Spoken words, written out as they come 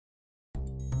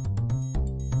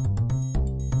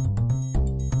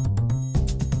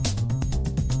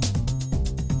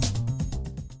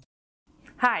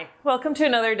Hi, welcome to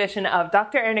another edition of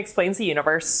Dr. Erin Explains the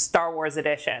Universe, Star Wars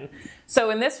Edition. So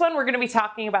in this one, we're going to be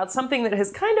talking about something that has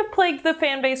kind of plagued the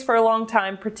fan base for a long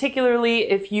time,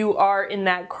 particularly if you are in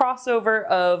that crossover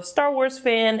of Star Wars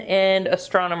fan and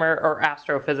astronomer or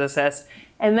astrophysicist,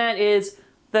 and that is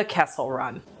the Kessel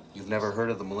Run. You've never heard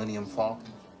of the Millennium Falcon?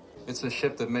 It's a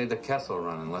ship that made the Kessel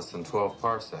Run in less than 12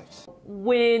 parsecs.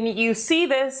 When you see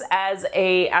this as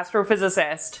an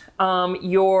astrophysicist,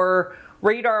 your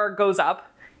radar goes up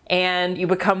and you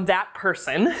become that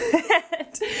person.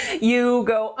 You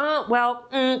go,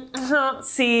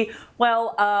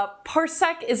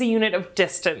 parsec is a unit of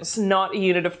distance, not a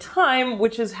unit of time,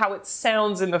 which is how it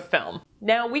sounds in the film.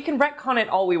 Now, we can retcon it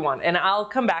all we want, and I'll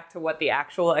come back to what the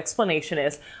actual explanation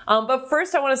is. But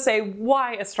first I want to say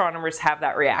why astronomers have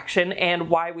that reaction and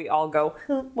why we all go,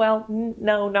 well,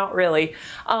 no, not really.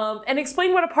 And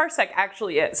explain what a parsec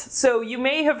actually is. So you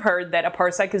may have heard that a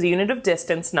parsec is a unit of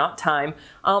distance, not time.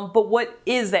 But what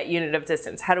is that unit of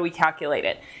distance? How do we calculate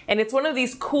it? And it's one of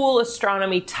these cool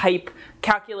astronomy type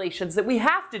calculations that we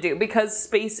have to do because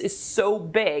space is so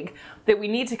big that we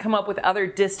need to come up with other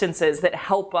distances that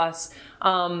help us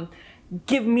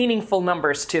give meaningful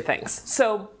numbers to things.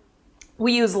 So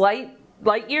we use light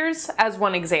years as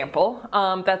one example.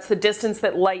 That's the distance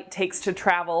that light takes to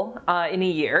travel in a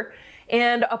year.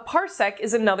 And a parsec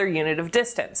is another unit of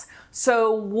distance.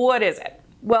 So what is it?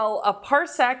 Well, a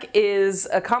parsec is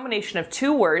a combination of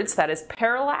two words, that is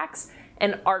parallax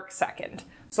and arcsecond.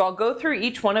 So I'll go through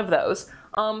each one of those.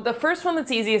 The first one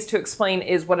that's easiest to explain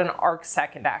is what an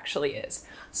arcsecond actually is.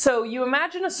 So you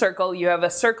imagine a circle, you have a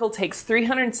circle takes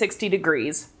 360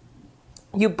 degrees.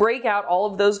 You break out all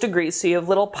of those degrees, so you have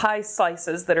little pie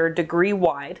slices that are a degree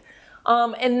wide.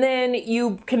 And then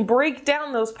you can break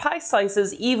down those pie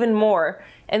slices even more.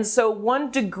 And so 1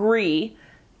 degree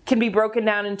can be broken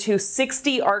down into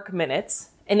 60 arc minutes.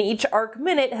 And each arc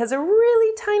minute has a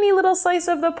really tiny little slice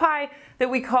of the pie that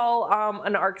we call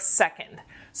an arc second.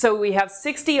 So we have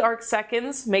 60 arc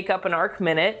seconds make up an arc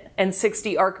minute, and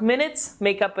 60 arc minutes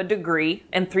make up a degree,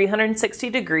 and 360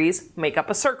 degrees make up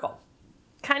a circle.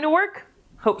 Kind of work?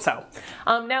 Hope so.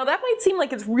 Now that might seem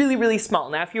like it's really, really small.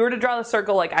 Now if you were to draw the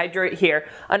circle like I drew it here,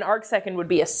 an arc second would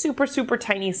be a super, super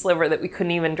tiny sliver that we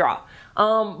couldn't even draw.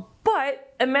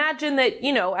 But imagine that,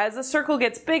 you know, as the circle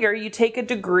gets bigger, you take a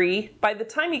degree. By the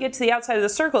time you get to the outside of the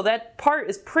circle, that part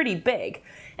is pretty big.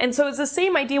 And so it's the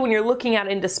same idea when you're looking out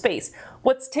into space.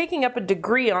 What's taking up a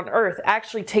degree on Earth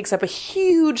actually takes up a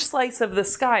huge slice of the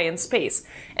sky in space.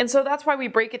 And so that's why we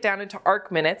break it down into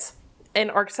arc minutes and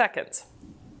arc seconds.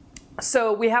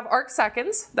 So we have arc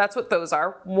seconds, that's what those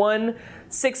are.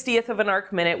 1/60th of an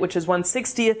arc minute, which is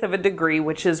 1/60th of a degree,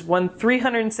 which is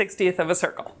 1/360th of a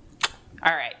circle.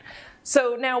 All right,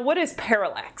 so now what is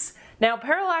parallax? Now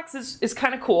parallax is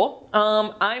kind of cool.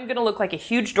 I'm gonna look like a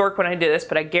huge dork when I do this,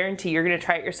 but I guarantee you're gonna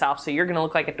try it yourself, so you're gonna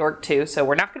look like a dork too, so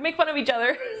we're not gonna make fun of each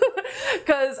other,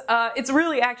 because it's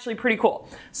really actually pretty cool.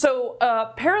 So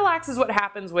parallax is what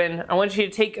happens when, I want you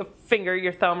to take a finger,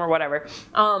 your thumb or whatever,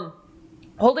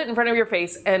 hold it in front of your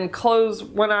face and close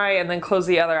one eye and then close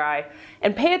the other eye.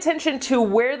 And pay attention to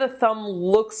where the thumb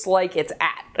looks like it's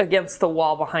at against the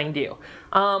wall behind you.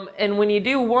 And when you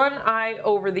do one eye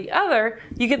over the other,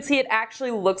 you can see it actually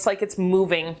looks like it's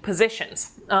moving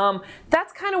positions.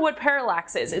 That's kind of what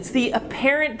parallax is. It's the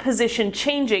apparent position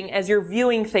changing as you're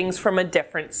viewing things from a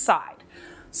different side.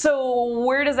 So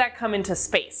where does that come into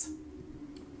space?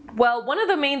 Well, one of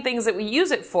the main things that we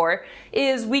use it for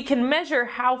is we can measure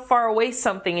how far away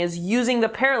something is using the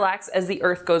parallax as the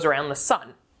Earth goes around the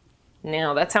sun.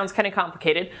 Now, that sounds kind of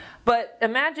complicated, but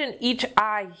imagine each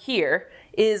eye here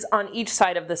is on each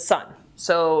side of the sun.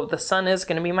 So the sun is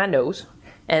going to be my nose,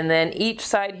 and then each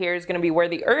side here is going to be where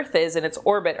the Earth is in its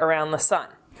orbit around the sun.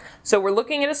 So we're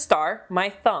looking at a star, my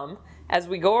thumb, as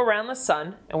we go around the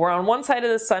sun, and we're on one side of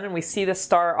the sun and we see the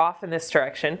star off in this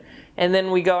direction, and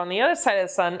then we go on the other side of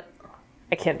the sun.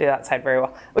 I can't do that side very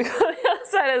well. We go on the other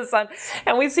side of the sun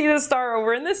and we see the star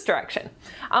over in this direction.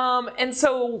 And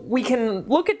so we can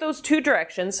look at those two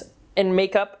directions and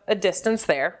make up a distance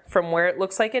there from where it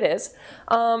looks like it is.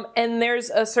 And there's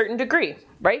a certain degree,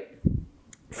 right?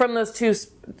 From those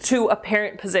two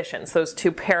apparent positions, those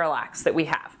two parallax that we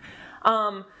have.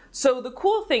 So the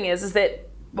cool thing is that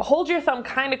hold your thumb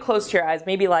kind of close to your eyes,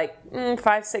 maybe like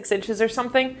 5-6 inches or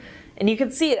something, and you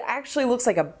can see it actually looks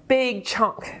like a big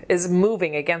chunk is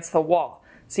moving against the wall.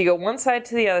 So you go one side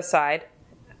to the other side.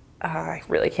 I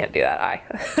really can't do that eye.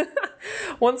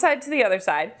 One side to the other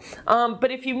side.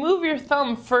 But if you move your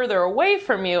thumb further away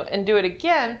from you and do it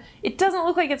again, it doesn't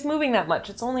look like it's moving that much.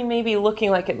 It's only maybe looking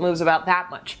like it moves about that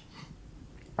much.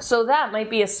 So that might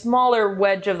be a smaller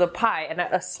wedge of the pie and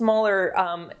a smaller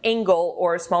angle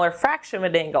or a smaller fraction of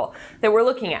an angle that we're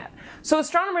looking at. So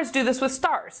astronomers do this with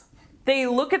stars. They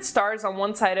look at stars on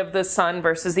one side of the sun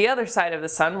versus the other side of the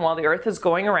sun while the Earth is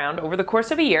going around over the course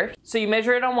of a year. So you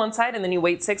measure it on one side and then you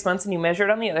wait 6 months and you measure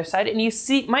it on the other side, and you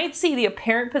might see the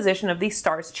apparent position of these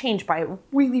stars change by a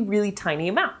really, really tiny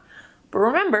amount. But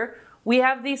remember, we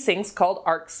have these things called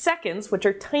arc seconds, which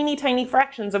are tiny, tiny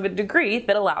fractions of a degree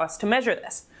that allow us to measure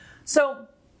this. So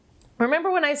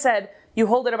remember when I said you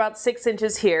hold it about 6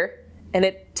 inches here and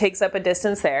it takes up a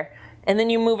distance there, and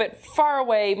then you move it far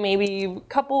away, maybe a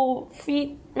couple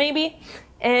feet maybe,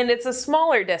 and it's a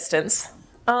smaller distance.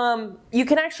 You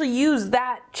can actually use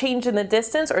that change in the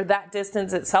distance or that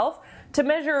distance itself to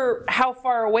measure how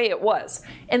far away it was.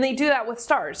 And they do that with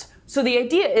stars. So the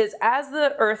idea is, as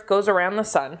the Earth goes around the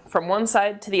sun from one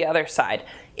side to the other side,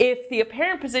 if the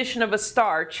apparent position of a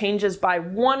star changes by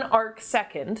 1 arc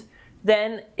second,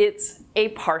 then it's a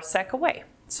parsec away.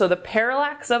 So the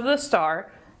parallax of the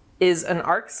star is an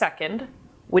arc second,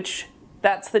 which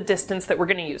that's the distance that we're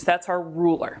going to use. That's our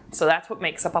ruler. So that's what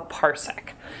makes up a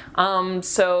parsec.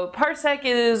 So parsec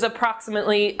is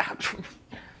approximately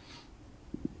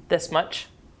this much.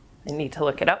 I need to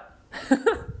look it up.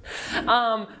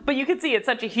 But you can see it's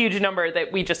such a huge number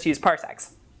that we just use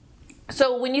parsecs.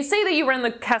 So when you say that you run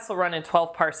the Kessel Run in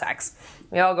 12 parsecs,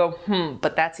 we all go,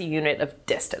 but that's a unit of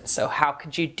distance, so how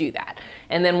could you do that?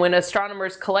 And then when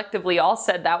astronomers collectively all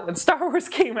said that when Star Wars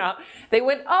came out, they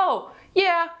went, oh,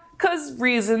 yeah, 'cause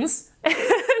reasons.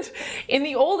 And in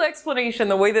the old explanation,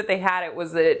 the way that they had it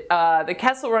was that the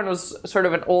Kessel Run was sort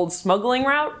of an old smuggling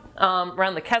route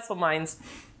around the Kessel mines.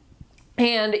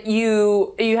 And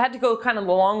you had to go kind of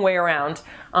the long way around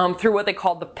through what they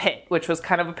called the pit, which was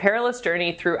kind of a perilous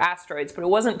journey through asteroids, but it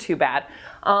wasn't too bad.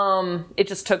 It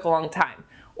just took a long time.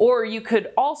 Or you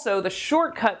could also, the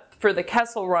shortcut for the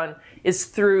Kessel Run is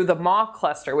through the Maw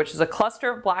cluster, which is a cluster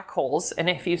of black holes. And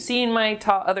if you've seen my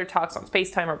other talks on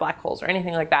space-time or black holes or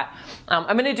anything like that,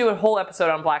 I'm going to do a whole episode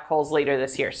on black holes later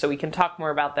this year, so we can talk more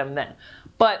about them then.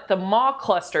 But the Maw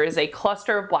cluster is a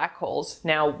cluster of black holes.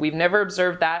 Now, we've never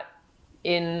observed that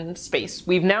in space.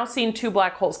 We've now seen 2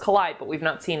 black holes collide, but we've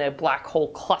not seen a black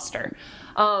hole cluster.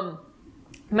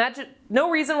 Imagine,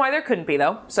 no reason why there couldn't be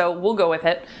though, so we'll go with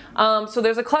it. So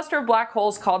there's a cluster of black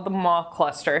holes called the Maw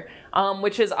cluster,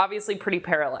 which is obviously pretty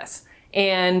perilous.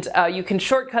 And you can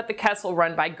shortcut the Kessel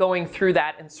Run by going through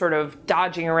that and sort of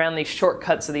dodging around these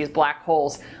shortcuts of these black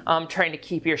holes, trying to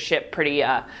keep your ship pretty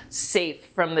safe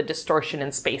from the distortion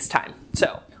in space-time.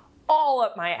 So all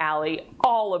up my alley,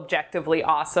 all objectively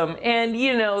awesome, and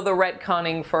you know, the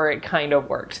retconning for it kind of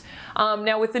worked.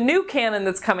 Now with the new canon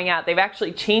that's coming out, they've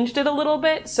actually changed it a little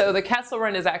bit. So the Kessel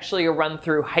Run is actually a run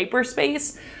through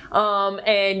hyperspace,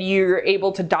 and you're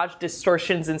able to dodge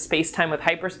distortions in space-time with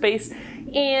hyperspace,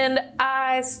 and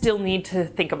I still need to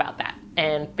think about that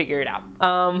and figure it out.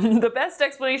 The best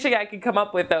explanation I could come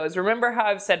up with though is, remember how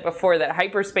I've said before that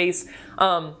hyperspace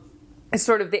is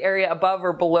sort of the area above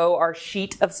or below our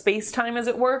sheet of space-time, as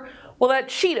it were. Well, that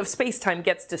sheet of space-time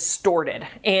gets distorted.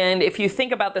 And if you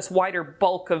think about this wider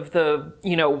bulk of the,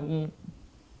 you know,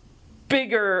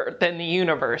 bigger than the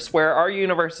universe, where our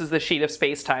universe is the sheet of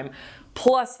space-time,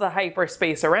 plus the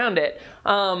hyperspace around it,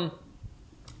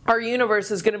 our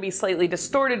universe is going to be slightly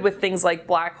distorted with things like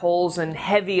black holes and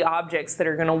heavy objects that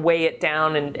are going to weigh it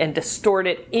down and distort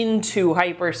it into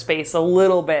hyperspace a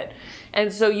little bit.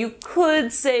 And so you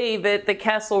could say that the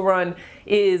Kessel Run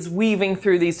is weaving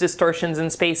through these distortions in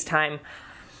space-time.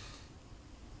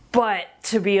 But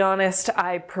to be honest,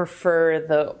 I prefer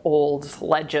the old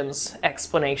Legends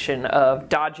explanation of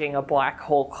dodging a black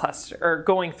hole cluster, or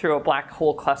going through a black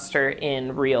hole cluster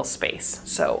in real space.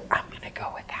 So I'm going to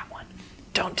go with that one.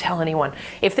 Don't tell anyone.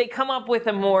 If they come up with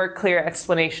a more clear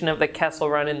explanation of the Kessel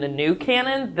Run in the new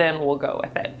canon, then we'll go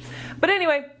with it. But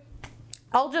anyway,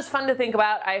 all just fun to think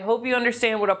about. I hope you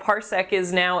understand what a parsec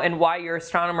is now and why your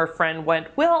astronomer friend went,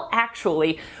 well,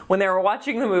 actually, when they were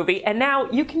watching the movie, and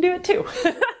now you can do it too.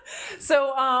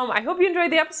 So I hope you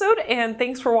enjoyed the episode, and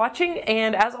thanks for watching.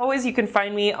 And as always, you can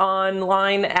find me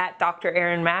online at Dr.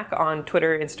 Erin Mack on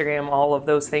Twitter, Instagram, all of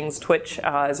those things, Twitch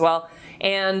as well.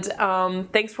 And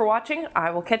thanks for watching.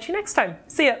 I will catch you next time.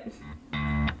 See ya.